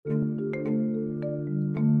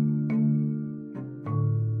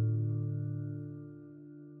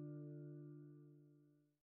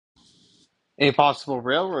A possible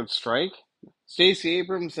railroad strike. Stacy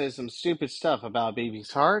Abrams says some stupid stuff about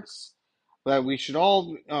babies' hearts. That we should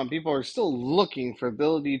all, people are still looking for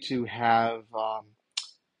ability to have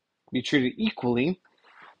be treated equally.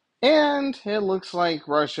 And it looks like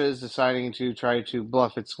Russia is deciding to try to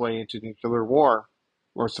bluff its way into nuclear war,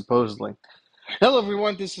 or supposedly. Hello,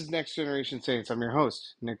 everyone. This is Next Generation Saints. I'm your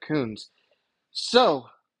host, Nick Coons. So,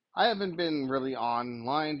 I haven't been really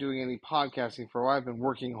online doing any podcasting for a while. I've been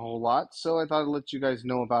working a whole lot, so I thought I'd let you guys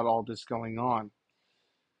know about all this going on.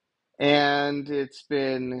 And it's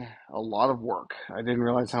been a lot of work. I didn't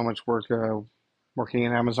realize how much work working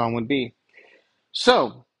in Amazon would be.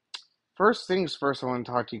 So, first things first, I want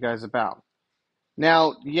to talk to you guys about.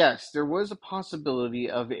 Now, yes, there was a possibility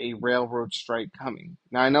of a railroad strike coming.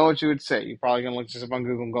 Now, I know what you would say. You're probably going to look this up on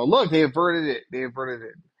Google and go, look, they averted it. They averted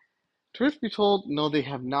it. Truth be told, no, they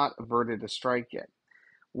have not averted a strike yet.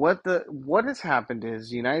 What has happened is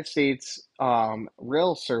the United States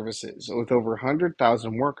rail services with over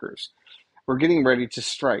 100,000 workers were getting ready to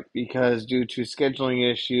strike because due to scheduling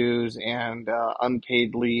issues and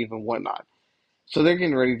unpaid leave and whatnot. So they're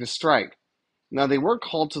getting ready to strike. Now they were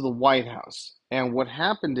called to the White House, and what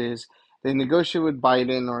happened is they negotiated with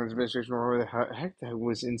Biden or his administration or whoever the heck that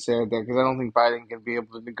was inside there because I don't think Biden can be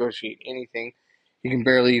able to negotiate anything. He can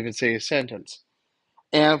barely even say a sentence.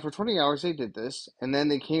 And for 20 hours they did this, and then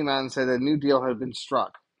they came out and said a new deal had been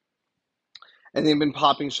struck. And they've been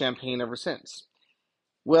popping champagne ever since.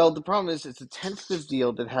 Well, the problem is it's a tentative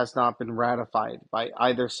deal that has not been ratified by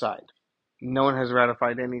either side. No one has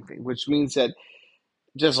ratified anything, which means that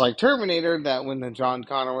just like Terminator, that when the John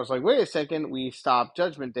Connor was like, wait a second, we stopped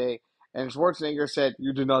Judgment Day, and Schwarzenegger said,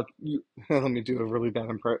 you did not, let me do a really bad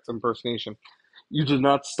impersonation. You did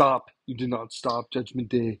not stop Judgment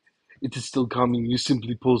Day. It is still coming. You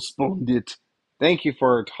simply postponed it. Thank you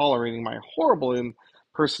for tolerating my horrible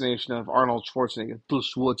impersonation of Arnold Schwarzenegger. Bill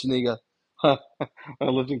Schwarzenegger. I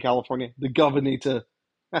lived in California. The governor.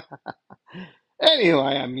 Anyway,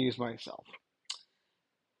 I amuse myself.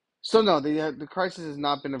 So no, the crisis has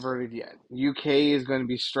not been averted yet. UK is going to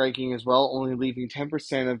be striking as well, only leaving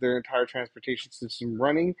 10% of their entire transportation system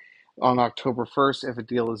running on October 1st if a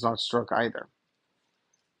deal is not struck either.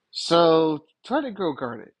 So try to go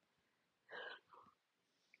guard it.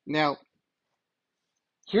 Now,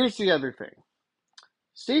 here's the other thing.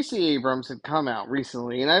 Stacey Abrams had come out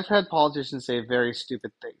recently, and I've had politicians say very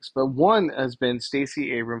stupid things, but one has been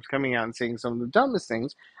Stacey Abrams coming out and saying some of the dumbest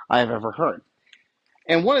things I have ever heard.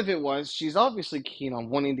 And one of it was she's obviously keen on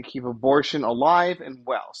wanting to keep abortion alive and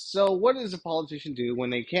well. So, what does a politician do when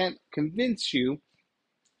they can't convince you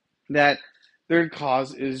that their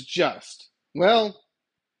cause is just? Well,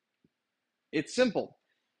 it's simple.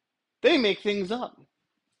 They make things up.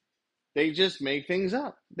 They just make things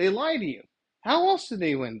up. They lie to you. How else do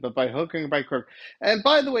they win but by hook and by crook? And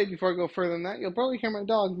by the way, before I go further than that, you'll probably hear my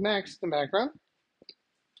dog Max in the background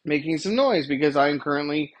making some noise because I'm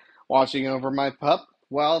currently watching over my pup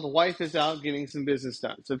while the wife is out getting some business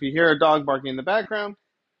done. So if you hear a dog barking in the background,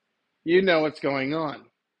 you know what's going on.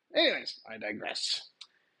 Anyways, I digress.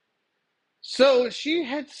 So she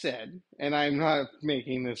had said, and I'm not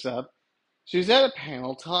making this up, she was at a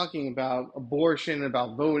panel talking about abortion,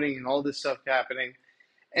 about voting, and all this stuff happening.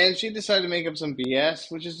 And she decided to make up some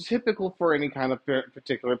BS, which is typical for any kind of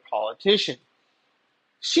particular politician.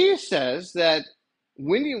 She says that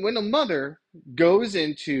when a mother goes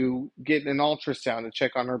in to get an ultrasound to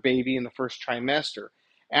check on her baby in the first trimester,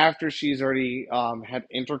 after she's already had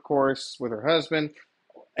intercourse with her husband,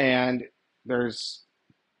 and there's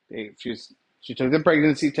she took the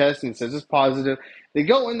pregnancy test and it says it's positive. They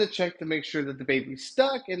go in to check to make sure that the baby's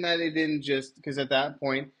stuck and that it didn't just because at that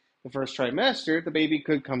point, the first trimester, the baby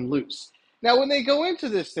could come loose. Now, when they go into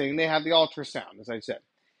this thing, they have the ultrasound, as I said.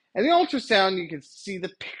 And the ultrasound, you can see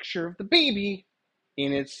the picture of the baby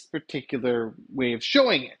in its particular way of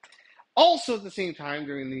showing it. Also, at the same time,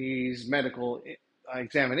 during these medical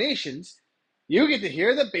examinations, you get to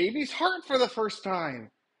hear the baby's heart for the first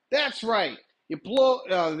time. That's right. You blow.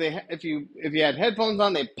 If you had headphones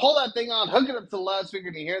on, they pull that thing on, hook it up to the loudspeaker,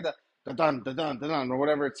 and you hear the da dun da dun da dun or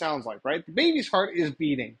whatever it sounds like. Right? The baby's heart is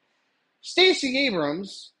beating. Stacey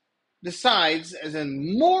Abrams decides, as a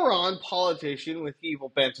moron politician with evil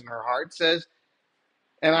bent in her heart, says,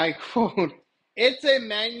 and I quote, "It's a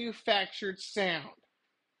manufactured sound."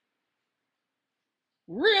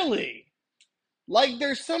 Really? Like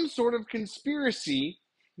there's some sort of conspiracy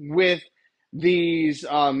with these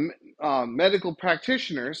medical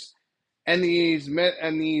practitioners and these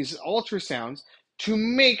ultrasounds to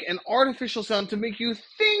make an artificial sound to make you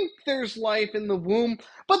think there's life in the womb,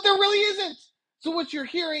 but there really isn't. So what you're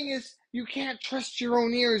hearing is you can't trust your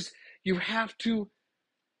own ears. You have to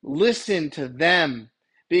listen to them,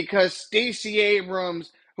 because Stacy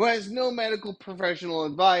Abrams, who has no medical professional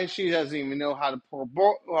advice, she doesn't even know how to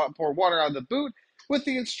pour water out of the boot with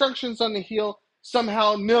the instructions on the heel,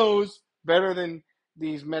 somehow knows better than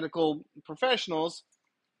these medical professionals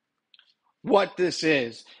what this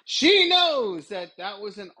is. She knows that that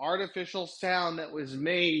was an artificial sound that was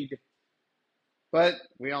made. But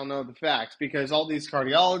we all know the facts, because all these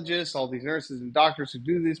cardiologists, all these nurses and doctors who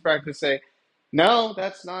do these practice say, no,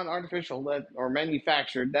 that's not artificial or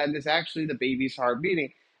manufactured. That is actually the baby's heart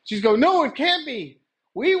beating. She's going, no, it can't be.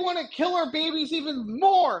 We want to kill our babies even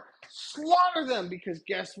more. Slaughter them, because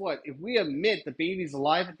guess what? If we admit the baby's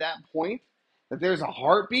alive at that point, that there's a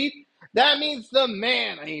heartbeat, that means the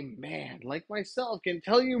man, a man like myself, can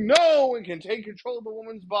tell you no and can take control of the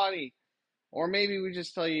woman's body. Or maybe we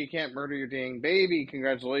just tell you can't murder your dang baby.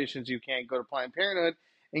 Congratulations, you can't go to Planned Parenthood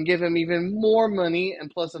and give him even more money, and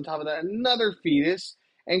plus on top of that another fetus,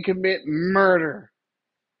 and commit murder.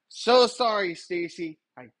 So sorry, Stacy.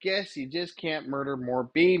 I guess you just can't murder more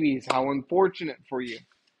babies. How unfortunate for you.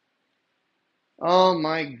 Oh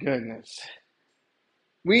my goodness.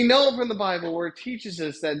 We know from the Bible where it teaches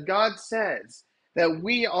us that God says that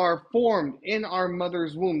we are formed in our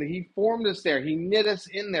mother's womb, that He formed us there, He knit us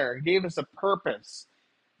in there, gave us a purpose.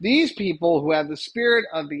 These people who have the spirit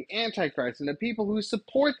of the Antichrist, and the people who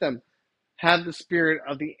support them have the spirit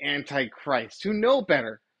of the Antichrist, who know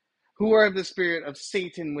better, who are the spirit of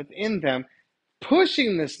Satan within them,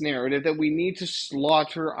 pushing this narrative that we need to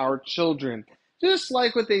slaughter our children, just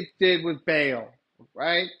like what they did with Baal,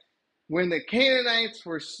 right? When the Canaanites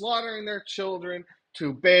were slaughtering their children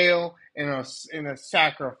to Baal in a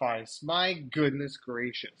sacrifice. My goodness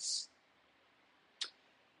gracious.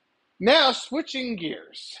 Now, switching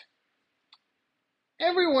gears.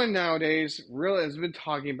 Everyone nowadays really has been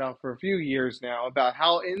talking about for a few years now about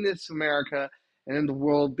how in this America and in the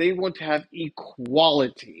world they want to have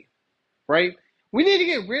equality, right? We need to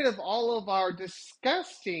get rid of all of our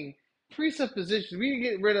disgusting presuppositions. We need to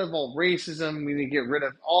get rid of all racism. We need to get rid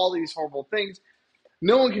of all these horrible things.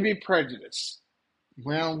 No one can be prejudiced.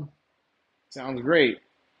 Well, sounds great.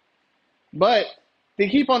 But they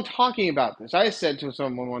keep on talking about this. I said to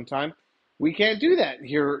someone one time, we can't do that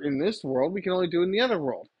here in this world. We can only do it in the other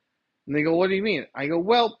world. And they go, what do you mean? I go,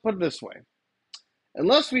 well, put it this way.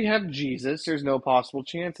 Unless we have Jesus, there's no possible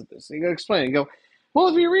chance of this. And you go, explain. You go, well,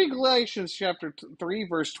 if you read Galatians chapter 3,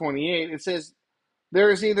 verse 28, it says, there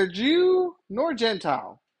is neither Jew nor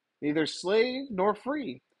Gentile, neither slave nor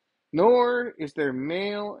free, nor is there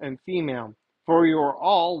male and female, for you are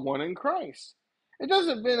all one in Christ. It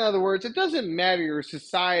doesn't, in other words, it doesn't matter your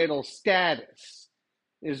societal status,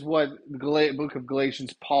 is what the book of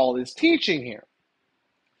Galatians Paul is teaching here.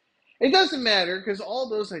 It doesn't matter, because all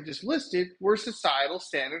those I just listed were societal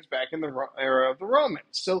standards back in the era of the Romans.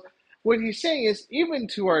 So what he's saying is, even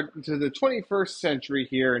to the 21st century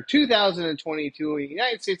here in 2022 in the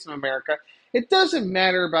United States of America, it doesn't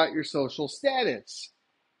matter about your social status,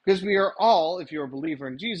 because we are all, if you're a believer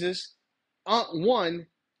in Jesus, one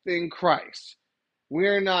in Christ. We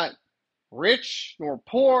are not rich nor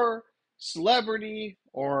poor, celebrity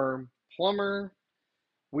or plumber.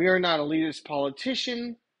 We are not a elitist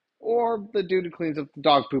politician or the dude who cleans up the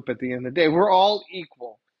dog poop at the end of the day. We're all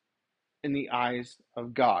equal in the eyes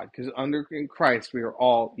of God, because in Christ we are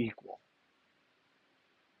all equal.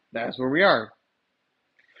 That's where we are.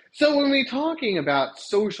 So when we're talking about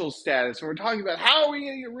social status, when we're talking about how are we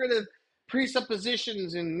going to get rid of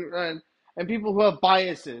presuppositions and people who have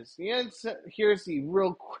biases, here's the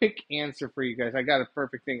real quick answer for you guys. I got a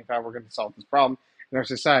perfect thing of how we're going to solve this problem in our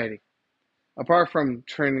society. Apart from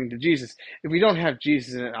turning to Jesus. If we don't have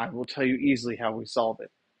Jesus in it, I will tell you easily how we solve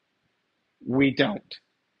it. We don't.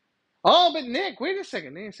 Oh, but Nick, wait a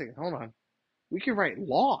second, hold on. We can write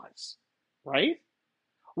laws, right?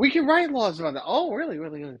 We can write laws about that. Oh, really,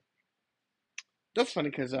 really good. That's funny,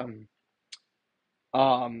 because we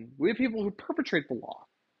have people who perpetrate the law,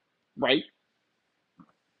 right?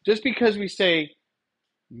 Just because we say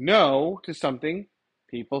no to something,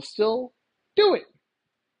 people still do it,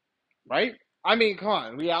 right? I mean, come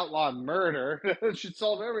on, we outlawed murder. That should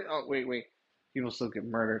solve everything. Oh, wait. People still get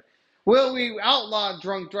murdered. Well, we outlawed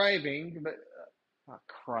drunk driving, but, oh,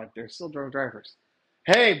 crud, they're still drunk drivers.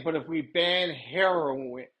 Hey, but if we ban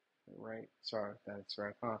heroin, right, sorry, that's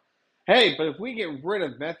right, huh? Hey, but if we get rid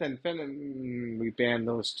of methamphetamine, we ban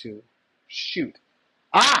those too. Shoot.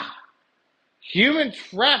 Ah! Human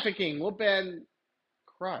trafficking, we'll ban,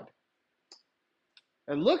 crud.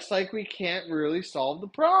 It looks like we can't really solve the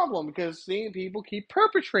problem because people keep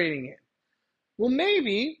perpetrating it. Well,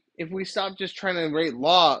 maybe if we stop just trying to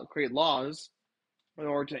create laws in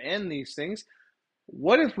order to end these things,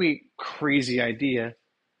 what if we, crazy idea,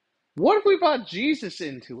 what if we brought Jesus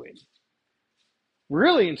into it?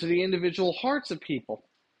 Really into the individual hearts of people.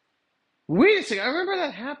 Wait a second, I remember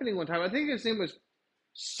that happening one time. I think his name was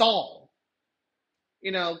Saul,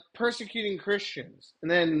 persecuting Christians, and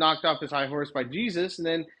then knocked off his high horse by Jesus, and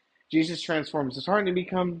then Jesus transforms his heart and he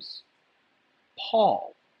becomes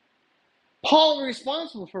Paul. Paul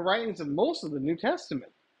responsible for writings of most of the New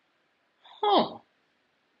Testament. Huh.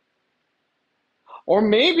 Or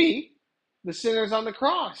maybe the sinners on the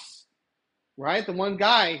cross, right? The one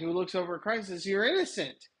guy who looks over at Christ and says, "You're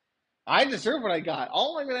innocent. I deserve what I got.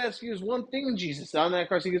 All I'm going to ask you is one thing," Jesus on that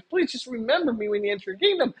cross. He goes, "Please just remember me when you enter your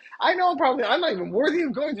kingdom. I know I'm not even worthy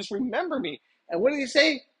of going. Just remember me." And what did he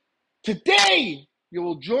say? "Today you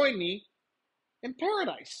will join me in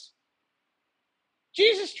paradise."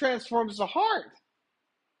 Jesus transforms the heart.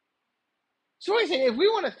 So I say, if we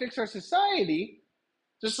want to fix our society,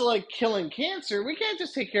 just like killing cancer, we can't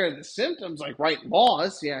just take care of the symptoms, like write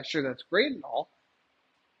laws. Yeah, sure, that's great and all.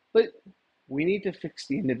 But we need to fix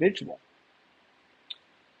the individual.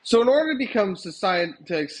 So in order to become society,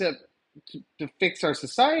 to fix our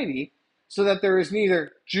society, so that there is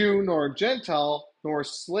neither Jew nor Gentile nor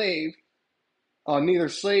slave, neither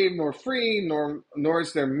slave nor free, nor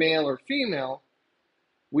is there male or female,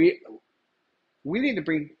 we need to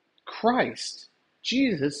bring Christ,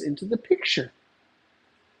 Jesus, into the picture.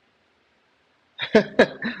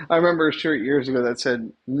 I remember a shirt years ago that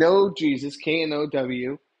said, "Know Jesus,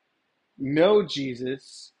 K-N-O-W, know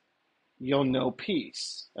Jesus, you'll know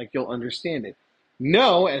peace." Like you'll understand it.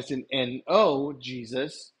 Know, as in N-O,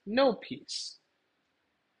 Jesus, no peace.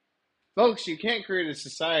 Folks, you can't create a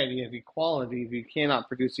society of equality if you cannot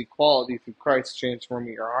produce equality through Christ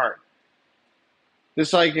transforming your heart.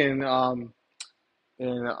 Just like in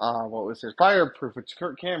what was his Fireproof with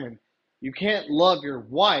Kirk Cameron, you can't love your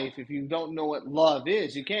wife if you don't know what love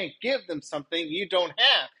is. You can't give them something you don't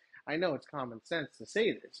have. I know it's common sense to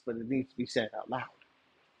say this, but it needs to be said out loud,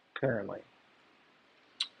 apparently.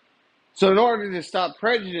 So in order to stop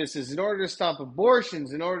prejudices, in order to stop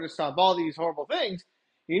abortions, in order to stop all these horrible things,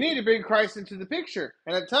 you need to bring Christ into the picture.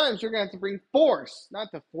 And at times, you're going to have to bring force.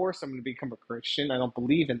 Not to force someone to become a Christian. I don't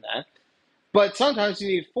believe in that. But sometimes you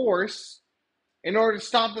need force in order to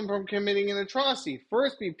stop them from committing an atrocity.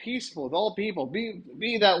 First, be peaceful with all people.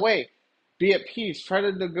 Be that way. Be at peace. Try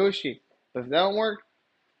to negotiate. But if that don't work,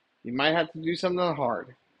 you might have to do something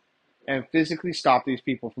hard and physically stop these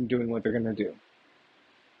people from doing what they're going to do.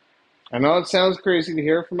 I know it sounds crazy to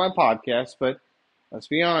hear from my podcast, but let's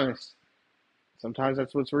be honest. Sometimes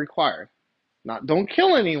that's what's required. Don't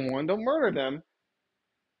kill anyone, don't murder them,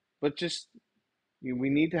 but just we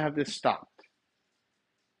need to have this stopped.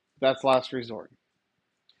 That's last resort.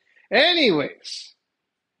 Anyways,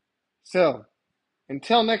 so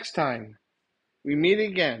until next time we meet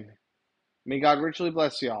again, may God richly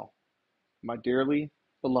bless y'all, my dearly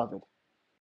beloved.